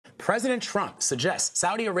President Trump suggests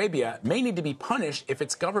Saudi Arabia may need to be punished if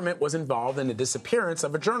its government was involved in the disappearance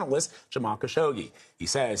of a journalist, Jamal Khashoggi. He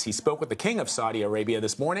says he spoke with the King of Saudi Arabia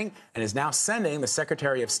this morning and is now sending the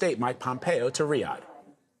Secretary of State, Mike Pompeo, to Riyadh.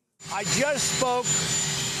 I just spoke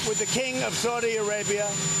with the King of Saudi Arabia,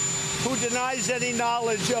 who denies any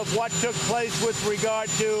knowledge of what took place with regard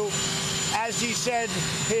to, as he said,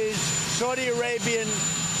 his Saudi Arabian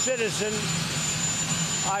citizen.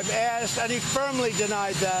 I've asked, and he firmly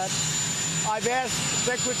denied that. I've asked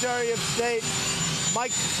Secretary of State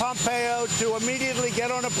Mike Pompeo to immediately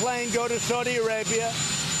get on a plane, go to Saudi Arabia,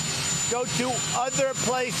 go to other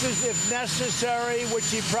places if necessary,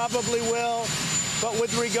 which he probably will, but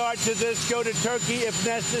with regard to this, go to Turkey if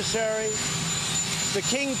necessary. The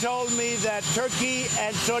King told me that Turkey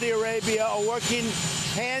and Saudi Arabia are working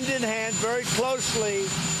hand in hand very closely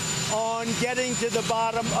on getting to the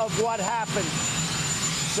bottom of what happened.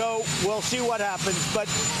 So we'll see what happens. But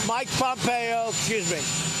Mike Pompeo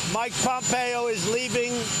is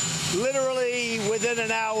leaving literally within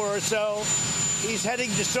an hour or so. He's heading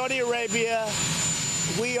to Saudi Arabia.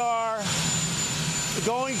 We are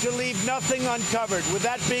going to leave nothing uncovered. With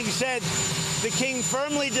that being said, the King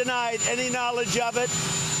firmly denied any knowledge of it.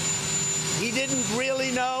 He didn't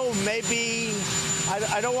really know. Maybe,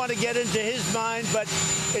 I don't want to get into his mind, but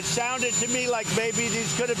it sounded to me like maybe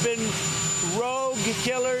these could have been rogue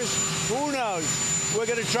killers. Who knows? We're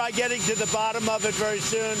going to try getting to the bottom of it very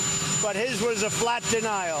soon, but his was a flat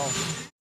denial.